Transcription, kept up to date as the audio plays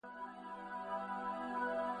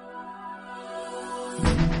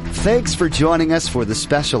Thanks for joining us for the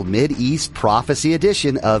special Mid-East Prophecy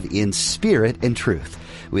edition of In Spirit and Truth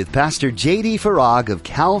with Pastor J.D. Farag of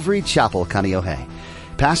Calvary Chapel, Kaneohe.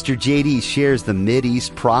 Pastor J.D. shares the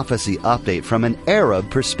Mid-East Prophecy update from an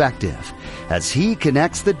Arab perspective as he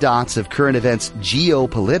connects the dots of current events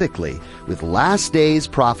geopolitically with last days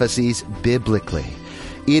prophecies biblically.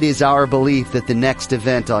 It is our belief that the next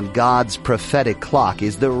event on God's prophetic clock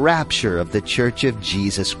is the rapture of the Church of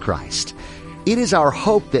Jesus Christ. It is our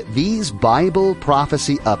hope that these Bible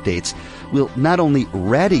prophecy updates will not only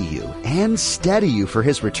ready you and steady you for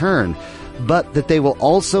His return, but that they will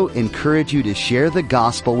also encourage you to share the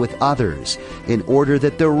gospel with others in order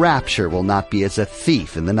that the rapture will not be as a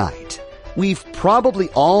thief in the night. We've probably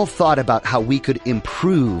all thought about how we could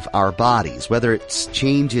improve our bodies, whether it's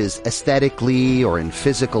changes aesthetically or in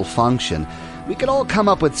physical function. We could all come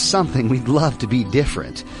up with something we'd love to be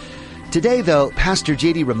different. Today, though, Pastor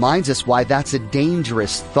J.D. reminds us why that's a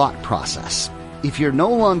dangerous thought process. If you're no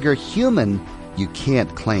longer human, you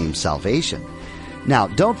can't claim salvation. Now,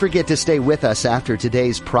 don't forget to stay with us after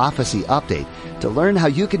today's prophecy update to learn how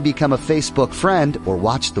you can become a Facebook friend or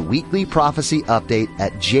watch the weekly prophecy update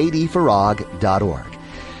at jdfarag.org.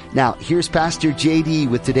 Now, here's Pastor J.D.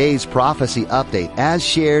 with today's prophecy update as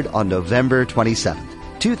shared on November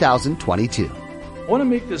 27th, 2022. I want to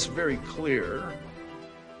make this very clear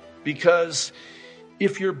because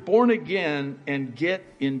if you're born again and get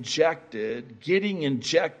injected, getting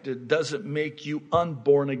injected doesn't make you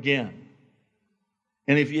unborn again.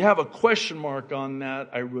 And if you have a question mark on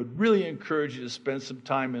that, I would really encourage you to spend some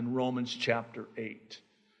time in Romans chapter 8.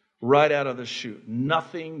 Right out of the chute.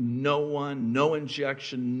 Nothing, no one, no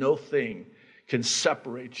injection, no thing can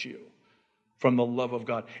separate you from the love of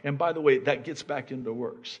God. And by the way, that gets back into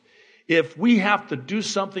works. If we have to do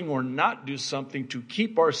something or not do something to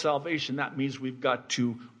keep our salvation, that means we've got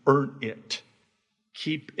to earn it.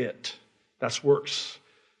 Keep it. That's works.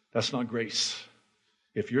 That's not grace.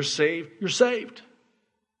 If you're saved, you're saved.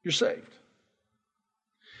 You're saved.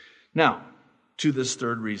 Now, to this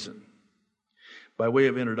third reason. By way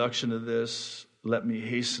of introduction to this, let me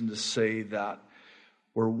hasten to say that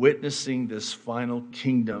we're witnessing this final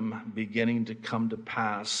kingdom beginning to come to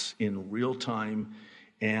pass in real time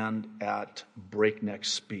and at breakneck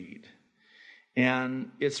speed.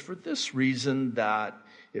 And it's for this reason that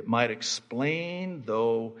it might explain,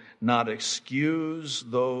 though not excuse,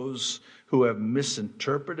 those who have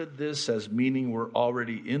misinterpreted this as meaning we're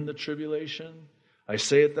already in the tribulation. I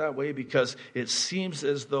say it that way because it seems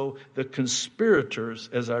as though the conspirators,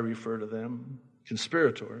 as I refer to them,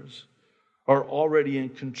 conspirators, are already in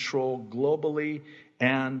control globally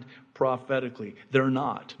and prophetically. They're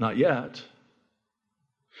not yet.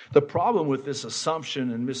 The problem with this assumption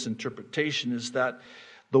and misinterpretation is that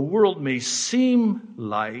the world may seem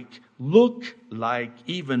like, look like,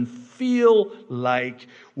 even feel like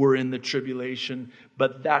we're in the tribulation,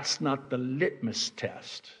 but that's not the litmus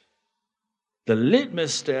test. The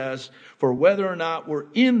litmus test for whether or not we're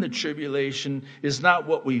in the tribulation is not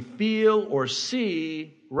what we feel or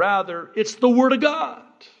see. Rather, it's the Word of God.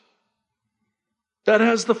 That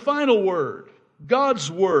has the final word, God's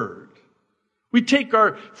Word. We take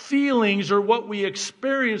our feelings or what we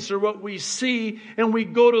experience or what we see and we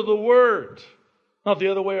go to the Word. Not the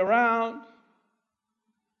other way around.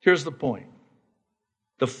 Here's the point.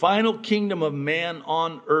 The final kingdom of man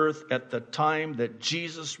on earth at the time that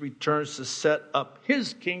Jesus returns to set up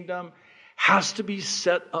His kingdom has to be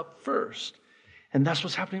set up first. And that's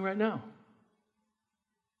what's happening right now.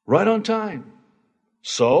 Right on time.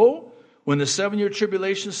 So, when the 7-year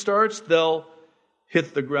tribulation starts, they'll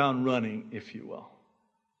hit the ground running, if you will.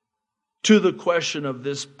 To the question of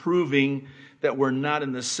this proving that we're not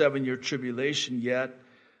in the 7-year tribulation yet,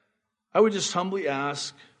 I would just humbly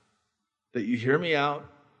ask that you hear me out.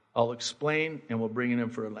 I'll explain and we'll bring it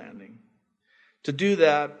in for a landing. To do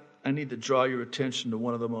that, I need to draw your attention to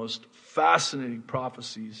one of the most fascinating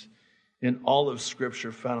prophecies in all of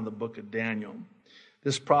Scripture found in the book of Daniel.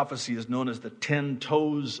 This prophecy is known as the 10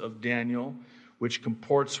 toes of Daniel, which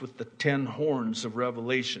comports with the 10 horns of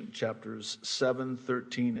Revelation, chapters 7,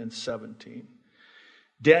 13, and 17.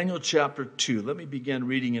 Daniel chapter 2, let me begin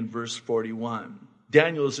reading in verse 41.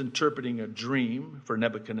 Daniel is interpreting a dream for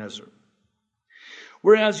Nebuchadnezzar.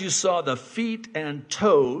 Whereas you saw the feet and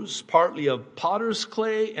toes, partly of potter's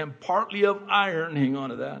clay and partly of iron, hang on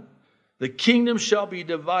to that. The kingdom shall be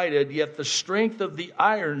divided, yet the strength of the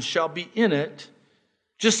iron shall be in it,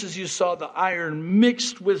 just as you saw the iron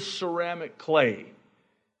mixed with ceramic clay.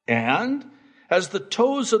 And as the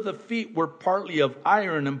toes of the feet were partly of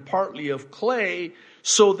iron and partly of clay,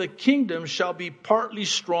 so the kingdom shall be partly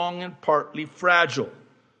strong and partly fragile.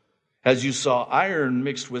 As you saw iron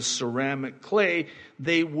mixed with ceramic clay,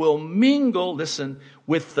 they will mingle, listen,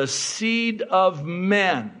 with the seed of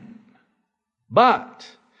men. But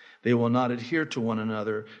they will not adhere to one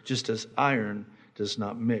another, just as iron does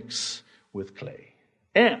not mix with clay.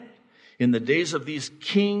 And in the days of these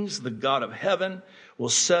kings, the God of heaven will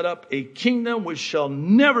set up a kingdom which shall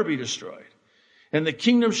never be destroyed. And the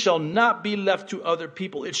kingdom shall not be left to other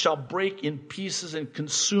people. It shall break in pieces and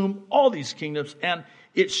consume all these kingdoms, and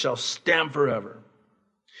it shall stand forever.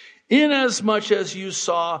 Inasmuch as you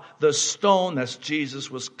saw the stone, that's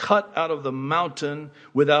Jesus, was cut out of the mountain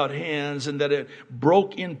without hands, and that it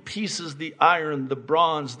broke in pieces the iron, the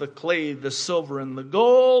bronze, the clay, the silver, and the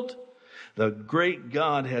gold, the great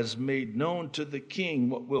God has made known to the king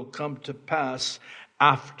what will come to pass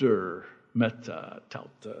after meta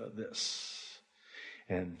tauta this.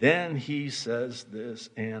 And then he says this,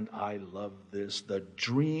 and I love this: the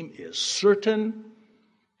dream is certain,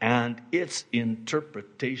 and its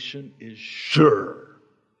interpretation is sure.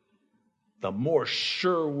 The more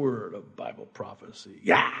sure word of Bible prophecy.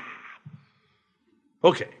 Yeah.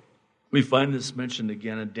 Okay. We find this mentioned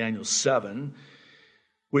again in Daniel 7,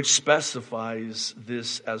 which specifies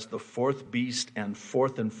this as the fourth beast and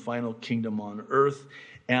fourth and final kingdom on earth.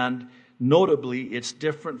 And notably, it's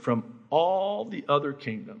different from all the other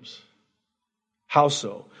kingdoms. How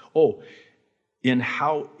so? In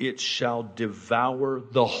how it shall devour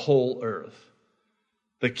the whole earth.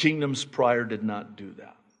 The kingdoms prior did not do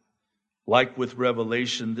that. Like with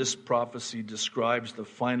Revelation, this prophecy describes the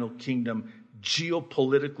final kingdom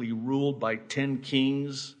geopolitically ruled by 10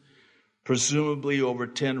 kings, presumably over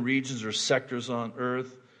 10 regions or sectors on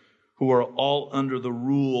earth, who are all under the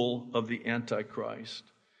rule of the Antichrist.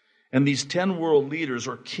 And these 10 world leaders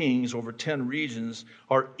or kings over 10 regions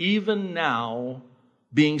are even now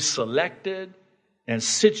being selected and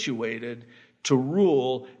situated to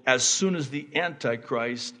rule as soon as the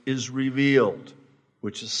Antichrist is revealed,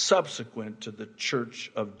 which is subsequent to the church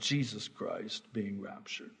of Jesus Christ being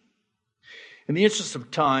raptured. In the interest of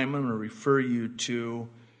time, I'm going to refer you to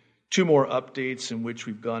 2 more updates in which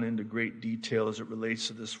we've gone into great detail as it relates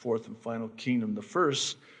to this fourth and final kingdom. The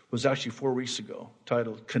first was actually 4 weeks ago,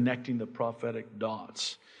 titled Connecting the Prophetic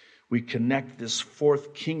Dots. We connect this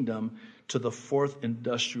fourth kingdom to the fourth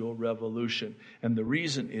industrial revolution. And the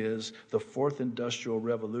reason is the fourth industrial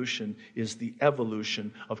revolution is the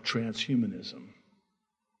evolution of transhumanism.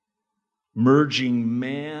 Merging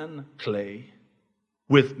man clay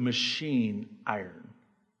with machine iron.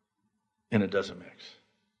 And it doesn't mix.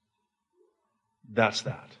 That's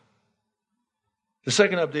that. The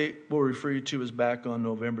second update we'll refer you to is back on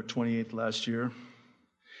November 28th last year,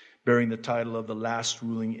 bearing the title of The Last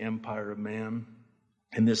Ruling Empire of Man.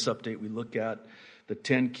 In this update, we look at the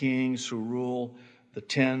 10 kings who rule the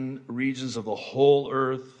 10 regions of the whole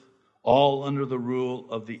earth, all under the rule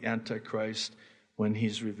of the Antichrist when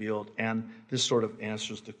he's revealed. And this sort of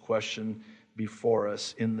answers the question before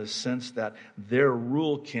us in the sense that their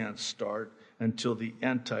rule can't start until the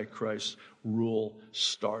Antichrist rule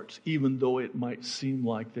starts, even though it might seem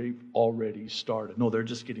like they've already started. No, they're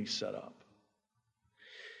just getting set up.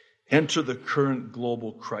 Enter the current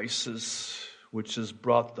global crisis, which has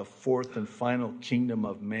brought the fourth and final kingdom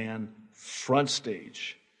of man front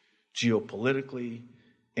stage, geopolitically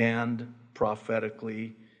and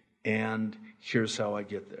prophetically. And here's how I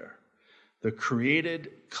get there. The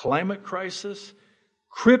created climate crisis,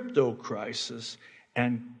 crypto crisis,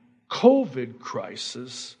 and COVID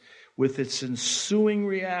crisis, with its ensuing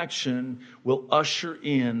reaction, will usher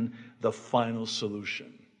in the final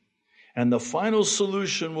solution. And the final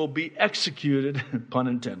solution will be executed, pun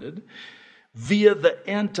intended, via the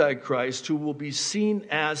Antichrist, who will be seen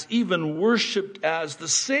as, even worshipped as, the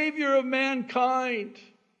Savior of mankind.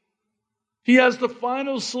 He has the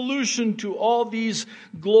final solution to all these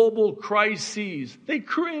global crises. They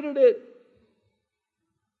created it.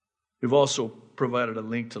 We've also provided a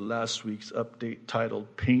link to last week's update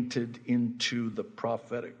titled Painted into the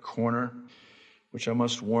Prophetic Corner, which I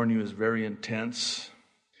must warn you is very intense.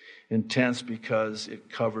 Intense because it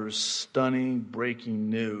covers stunning breaking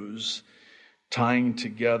news tying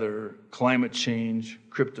together climate change,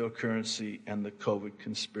 cryptocurrency, and the COVID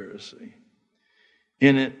conspiracy.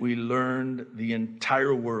 In it, we learned the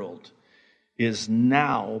entire world is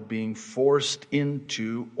now being forced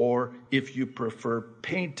into, or if you prefer,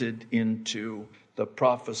 painted into, the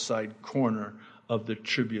prophesied corner of the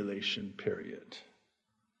tribulation period.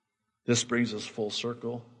 This brings us full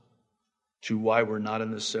circle to why we're not in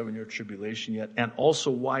the 7-year tribulation yet, and also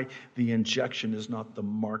why the injection is not the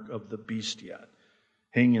mark of the beast yet.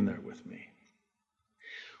 Hang in there with me.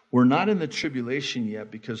 We're not in the tribulation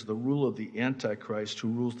yet because the rule of the Antichrist, who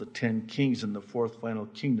rules the 10 kings in the fourth final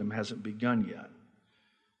kingdom, hasn't begun yet.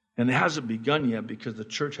 And it hasn't begun yet because the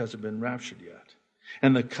church hasn't been raptured yet.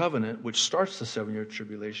 And the covenant, which starts the 7-year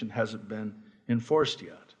tribulation, hasn't been enforced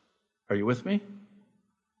yet. Are you with me?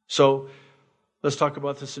 So let's talk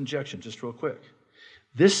about this injection just real quick.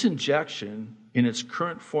 This injection in its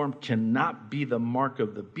current form cannot be the mark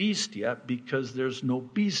of the beast yet because there's no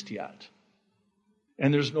beast yet.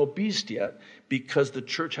 And there's no beast yet because the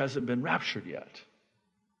church hasn't been raptured yet.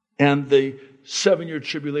 And the 7-year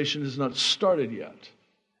tribulation has not started yet.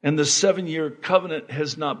 And the 7-year covenant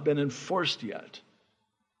has not been enforced yet.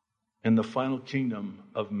 And the final kingdom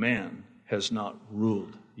of man has not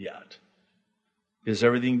ruled yet. Is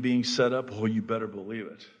everything being set up? Oh, you better believe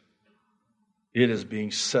it. It is being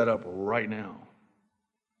set up right now.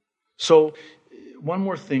 So, one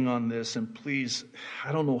more thing on this, and please,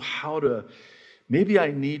 I don't know how to, maybe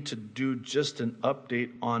I need to do just an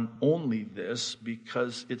update on only this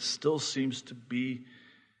because it still seems to be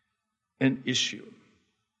an issue.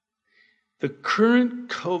 The current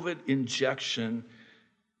COVID injection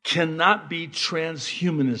cannot be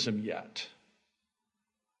transhumanism yet.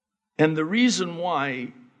 And the reason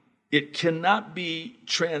why it cannot be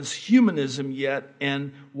transhumanism yet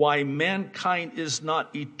and why mankind is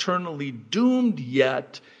not eternally doomed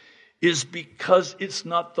yet is because it's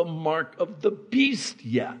not the mark of the beast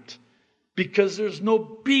yet. Because there's no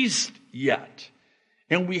beast yet.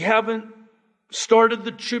 And we haven't started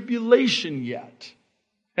the tribulation yet.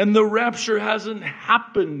 And the rapture hasn't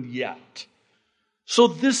happened yet. So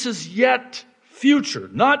this is yet future,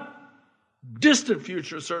 not distant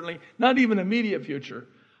future, certainly, not even immediate future.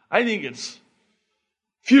 I think it's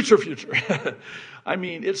future. I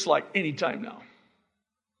mean, it's like any time now.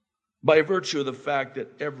 By virtue of the fact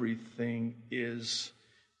that everything is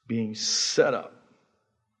being set up.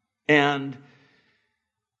 And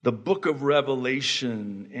the book of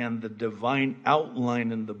Revelation and the divine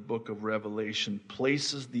outline in the book of Revelation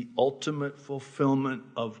places the ultimate fulfillment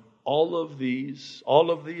of all of these,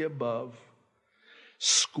 all of the above,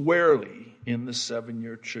 squarely in the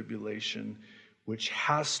 7-year tribulation, which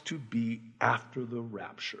has to be after the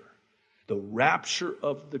rapture. The rapture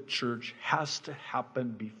of the church has to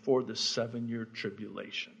happen before the 7-year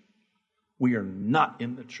tribulation. We are not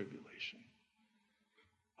in the tribulation.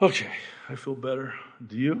 Okay, I feel better.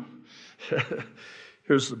 Do you?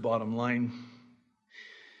 Here's the bottom line.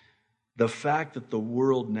 The fact that the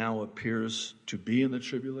world now appears to be in the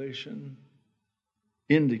tribulation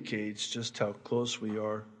indicates just how close we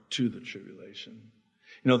are to the tribulation.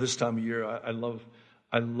 You know, this time of year, I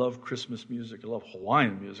love Christmas music. I love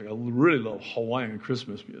Hawaiian music. I really love Hawaiian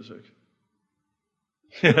Christmas music.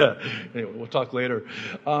 Anyway, we'll talk later.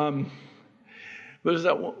 But there's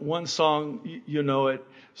that one song, you know it,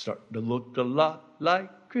 starting to look a lot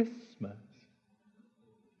like Christmas.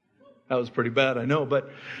 That was pretty bad, I know,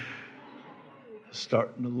 but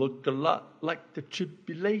starting to look a lot like the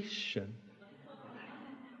tribulation.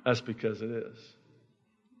 That's because it is.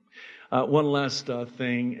 One last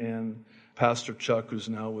thing, and Pastor Chuck, who's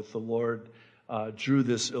now with the Lord, drew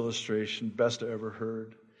this illustration, best I ever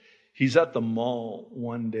heard. He's at the mall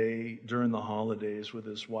one day during the holidays with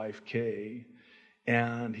his wife, Kay,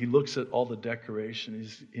 and he looks at all the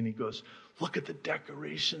decorations, and he goes, "Look at the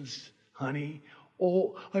decorations, honey.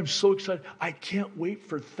 Oh, I'm so excited. I can't wait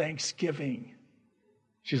for Thanksgiving."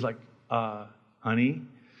 She's like, honey,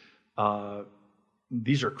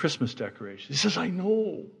 these are Christmas decorations. He says, I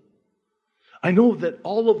know that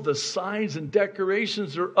all of the signs and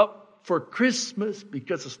decorations are up for Christmas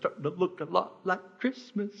because it's starting to look a lot like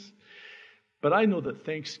Christmas. But I know that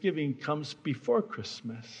Thanksgiving comes before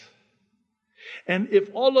Christmas. And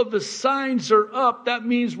if all of the signs are up, that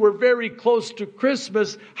means we're very close to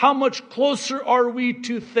Christmas. How much closer are we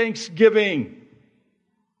to Thanksgiving?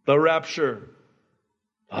 The rapture.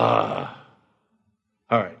 All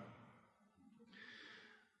right.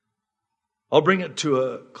 I'll bring it to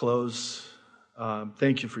a close.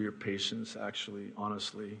 Thank you for your patience, actually,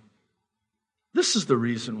 honestly. This is the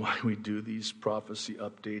reason why we do these prophecy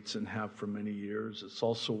updates and have for many years. It's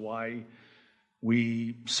also why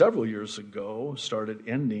we, several years ago, started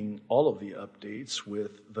ending all of the updates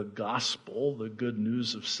with the gospel, the good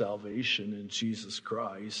news of salvation in Jesus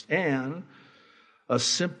Christ, and a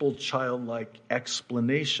simple childlike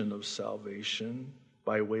explanation of salvation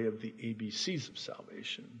by way of the ABCs of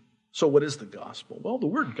salvation. So what is the gospel? Well, the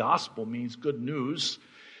word gospel means good news.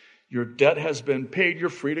 Your debt has been paid. You're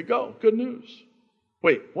free to go. Good news.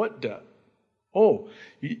 Wait, what debt? Oh,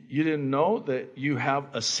 you didn't know that you have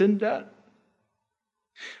a sin debt?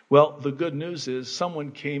 Well, the good news is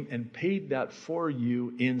someone came and paid that for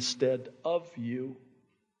you instead of you.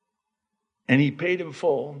 And he paid in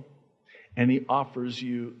full, and he offers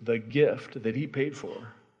you the gift that he paid for,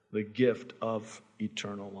 the gift of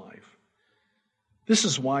eternal life. This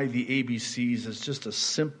is why the ABCs is just a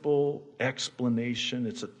simple explanation.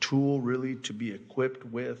 It's a tool really to be equipped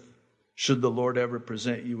with. Should the Lord ever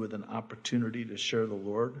present you with an opportunity to share the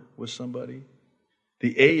Lord with somebody?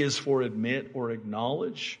 The A is for admit or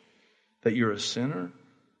acknowledge that you're a sinner.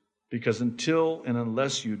 Because until and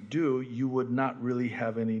unless you do, you would not really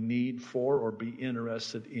have any need for or be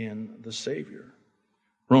interested in the Savior.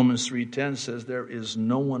 Romans 3:10 says there is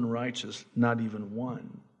no one righteous, not even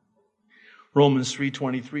one. Romans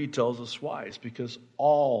 3:23 tells us why. It's because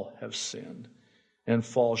all have sinned and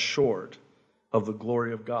fall short of the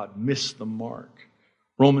glory of God, miss the mark.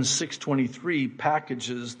 Romans 6:23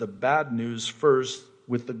 packages the bad news first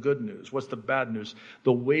with the good news. What's the bad news?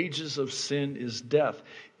 The wages of sin is death.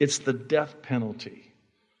 It's the death penalty.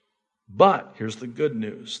 But here's the good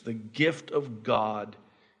news. The gift of God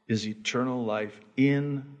is eternal life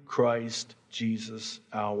in Christ Jesus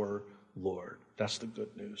our Lord. That's the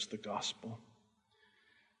good news, the gospel.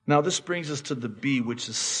 Now this brings us to the B, which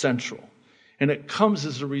is central. And it comes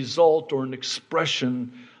as a result or an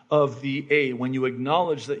expression of the A. When you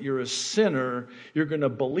acknowledge that you're a sinner, you're going to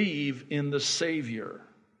believe in the Savior.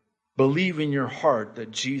 Believe in your heart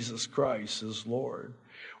that Jesus Christ is Lord.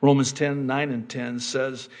 Romans 10:9 and 10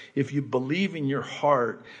 says, if you believe in your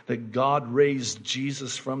heart that God raised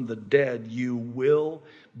Jesus from the dead, you will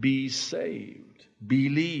be saved.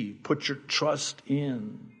 Believe. Put your trust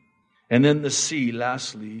in. And then the C,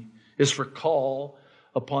 lastly, is for call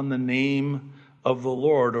upon the name of the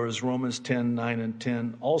Lord, or as Romans 10:9 and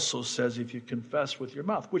 10 also says, if you confess with your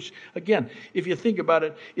mouth, which again, if you think about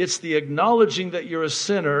it, it's the acknowledging that you're a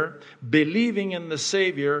sinner, believing in the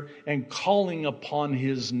Savior, and calling upon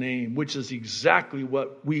his name, which is exactly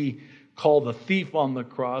what we call the thief on the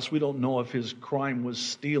cross. We don't know if his crime was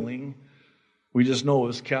stealing. We just know it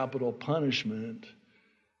was capital punishment.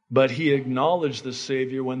 But he acknowledged the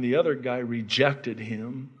Savior when the other guy rejected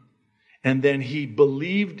him. And then he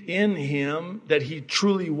believed in him that he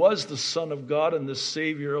truly was the Son of God and the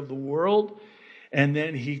Savior of the world. And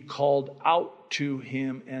then he called out to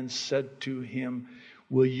him and said to him,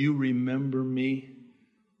 will you remember me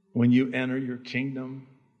when you enter your kingdom?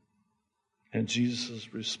 And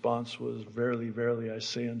Jesus' response was, verily, verily, I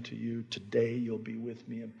say unto you, today you'll be with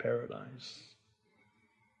me in paradise.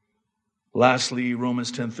 Lastly,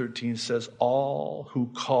 Romans 10:13 says, all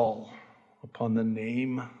who call upon the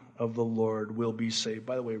name of the Lord will be saved.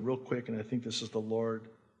 By the way, real quick, and I think this is the Lord.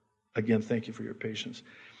 Again, thank you for your patience.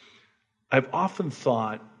 I've often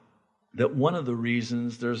thought that one of the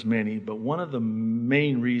reasons, there's many, but one of the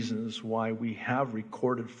main reasons why we have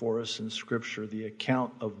recorded for us in Scripture the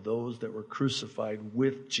account of those that were crucified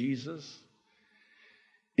with Jesus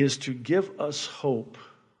is to give us hope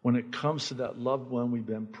when it comes to that loved one we've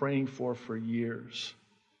been praying for years.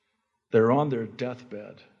 They're on their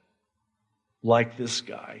deathbed, like this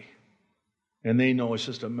guy, and they know it's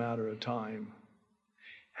just a matter of time.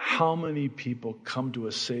 How many people come to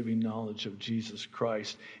a saving knowledge of Jesus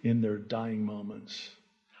Christ in their dying moments?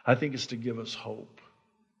 I think it's to give us hope.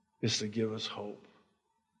 It's to give us hope.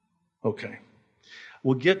 Okay.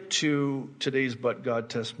 We'll get to today's But God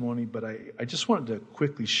testimony, but I just wanted to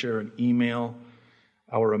quickly share an email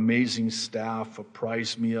our amazing staff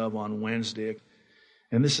apprised me of on Wednesday.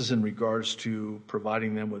 And this is in regards to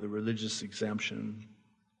providing them with a religious exemption.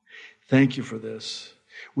 Thank you for this.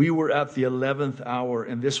 We were at the 11th hour,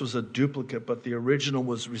 and this was a duplicate, but the original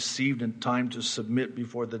was received in time to submit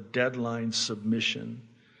before the deadline submission.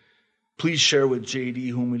 Please share with JD,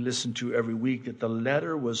 whom we listen to every week, that the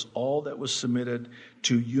letter was all that was submitted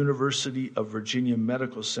to University of Virginia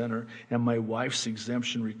Medical Center, and my wife's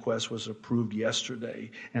exemption request was approved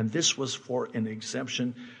yesterday. And this was for an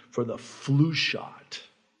exemption for the flu shot,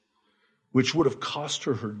 which would have cost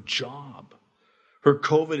her her job. Her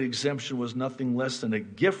COVID exemption was nothing less than a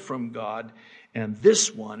gift from God, and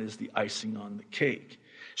this one is the icing on the cake.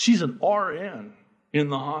 She's an RN in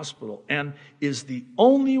the hospital and is the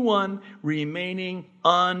only one remaining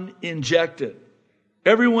uninjected.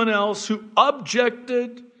 Everyone else who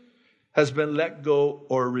objected has been let go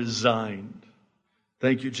or resigned.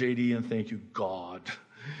 Thank you, JD, and thank you, God.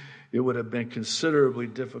 It would have been considerably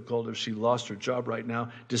difficult if she lost her job right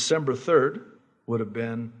now. December 3rd would have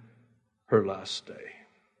been her last day.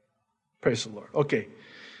 Praise the Lord. Okay.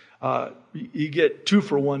 You get 2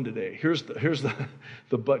 for 1 today. Here's the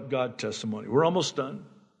But God testimony. We're almost done.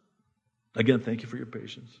 Again, thank you for your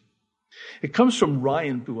patience. It comes from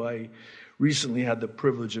Ryan, who I recently had the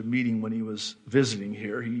privilege of meeting when he was visiting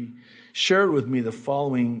here. He shared with me the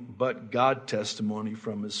following but God testimony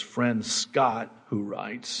from his friend Scott, who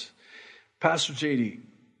writes, Pastor JD,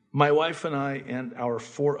 my wife and I and our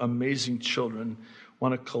 4 amazing children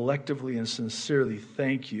want to collectively and sincerely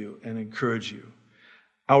thank you and encourage you.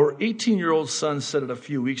 Our 18-year-old son said it a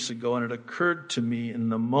few weeks ago, and it occurred to me in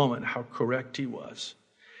the moment how correct he was.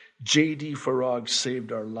 J.D. Farag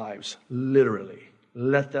saved our lives, literally.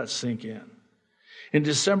 Let that sink in. In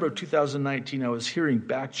December of 2019, I was hearing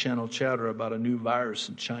back-channel chatter about a new virus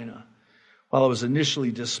in China. While I was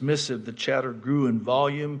initially dismissive, the chatter grew in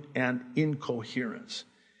volume and incoherence.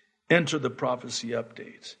 Enter the prophecy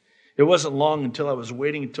updates. It wasn't long until I was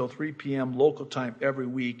waiting until 3 p.m. local time every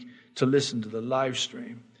week to listen to the live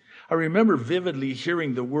stream. I remember vividly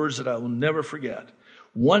hearing the words that I will never forget.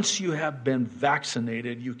 Once you have been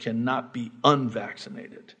vaccinated, you cannot be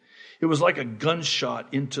unvaccinated. It was like a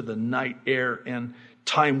gunshot into the night air, and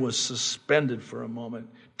time was suspended for a moment.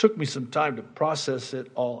 It took me some time to process it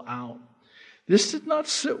all out. This did not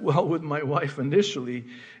sit well with my wife initially,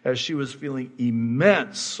 as she was feeling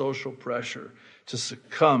immense social pressure to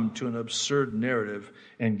succumb to an absurd narrative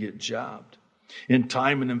and get jabbed. In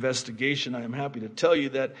time and investigation, I am happy to tell you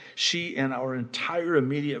that she and our entire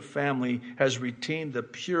immediate family has retained the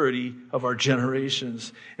purity of our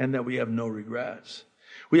generations and that we have no regrets.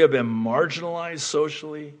 We have been marginalized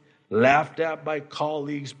socially, laughed at by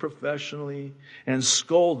colleagues professionally, and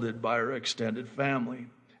scolded by our extended family.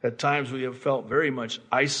 At times we have felt very much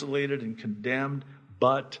isolated and condemned,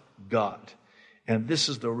 but God. And this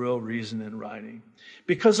is the real reason in writing.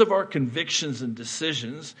 Because of our convictions and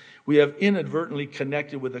decisions, we have inadvertently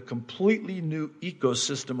connected with a completely new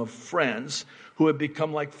ecosystem of friends who have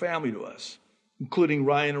become like family to us, including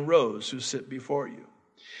Ryan and Rose, who sit before you.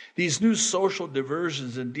 These new social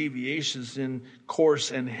diversions and deviations in course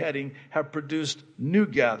and heading have produced new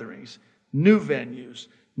gatherings, new venues,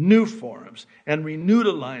 new forums, and renewed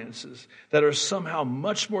alliances that are somehow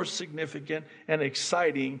much more significant and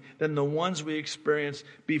exciting than the ones we experienced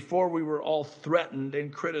before we were all threatened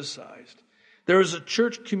and criticized. There is a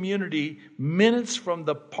church community minutes from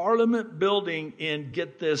the Parliament building in,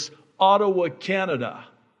 get this, Ottawa, Canada,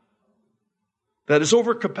 that is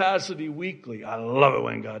over capacity weekly. I love it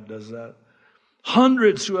when God does that.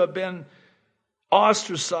 Hundreds who have been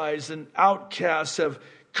ostracized and outcasts have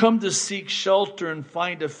come to seek shelter and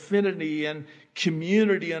find affinity and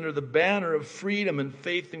community under the banner of freedom and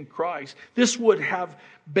faith in Christ. This would have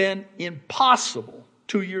been impossible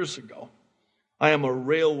 2 years ago. I am a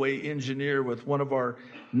railway engineer with one of our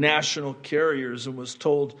national carriers and was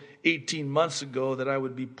told 18 months ago that I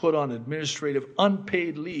would be put on administrative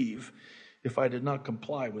unpaid leave if I did not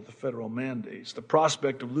comply with the federal mandates. The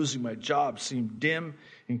prospect of losing my job seemed dim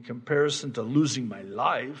in comparison to losing my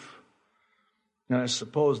life. And I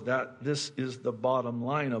suppose that this is the bottom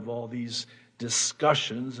line of all these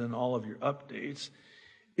discussions and all of your updates.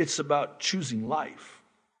 It's about choosing life.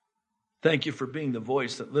 Thank you for being the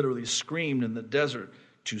voice that literally screamed in the desert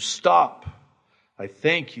to stop. I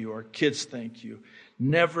thank you. Our kids thank you.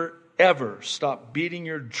 Never, ever stop beating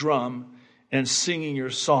your drum and singing your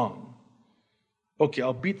song. Okay,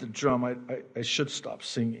 I'll beat the drum. I should stop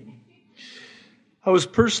singing. I was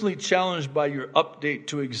personally challenged by your update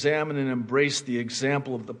to examine and embrace the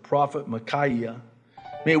example of the prophet Micaiah.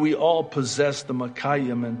 May we all possess the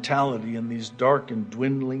Micaiah mentality in these dark and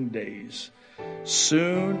dwindling days.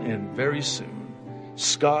 Soon and very soon,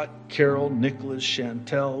 Scott, Carol, Nicholas,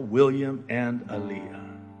 Chantel, William, and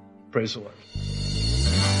Aaliyah. Praise the Lord.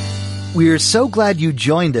 We're so glad you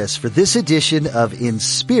joined us for this edition of In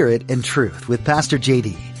Spirit and Truth with Pastor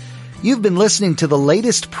JD. You've been listening to the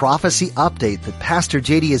latest prophecy update that Pastor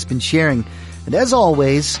JD has been sharing, and as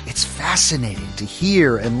always, it's fascinating to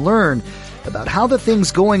hear and learn about how the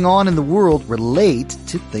things going on in the world relate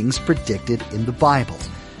to things predicted in the Bible.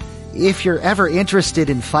 If you're ever interested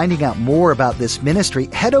in finding out more about this ministry,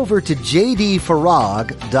 head over to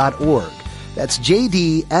jdfarag.org. That's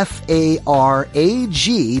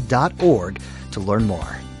jdfarag.org to learn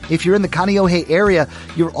more. If you're in the Kaneohe area,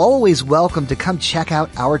 you're always welcome to come check out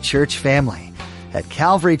our church family. At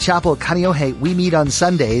Calvary Chapel Kaneohe, we meet on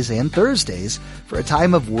Sundays and Thursdays for a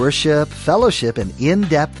time of worship, fellowship, and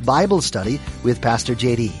in-depth Bible study with Pastor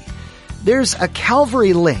JD. There's a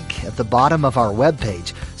Calvary link at the bottom of our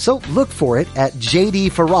webpage, so look for it at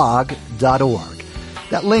jdfarag.org.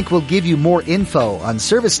 That link will give you more info on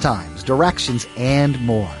service times, directions, and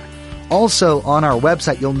more. Also, on our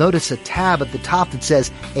website, you'll notice a tab at the top that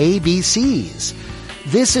says ABCs.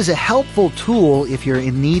 This is a helpful tool if you're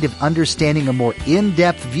in need of understanding a more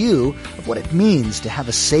in-depth view of what it means to have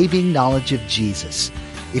a saving knowledge of Jesus.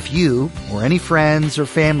 If you or any friends or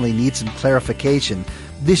family need some clarification,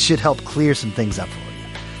 this should help clear some things up for you.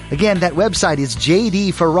 Again, that website is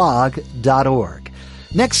jdfarag.org.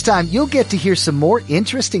 Next time, you'll get to hear some more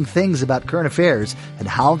interesting things about current affairs and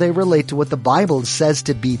how they relate to what the Bible says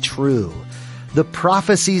to be true. The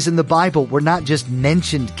prophecies in the Bible were not just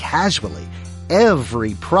mentioned casually.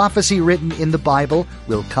 Every prophecy written in the Bible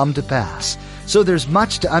will come to pass. So there's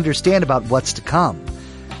much to understand about what's to come.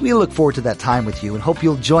 We look forward to that time with you and hope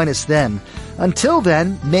you'll join us then. Until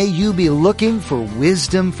then, may you be looking for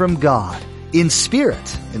wisdom from God in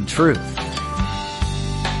spirit and truth.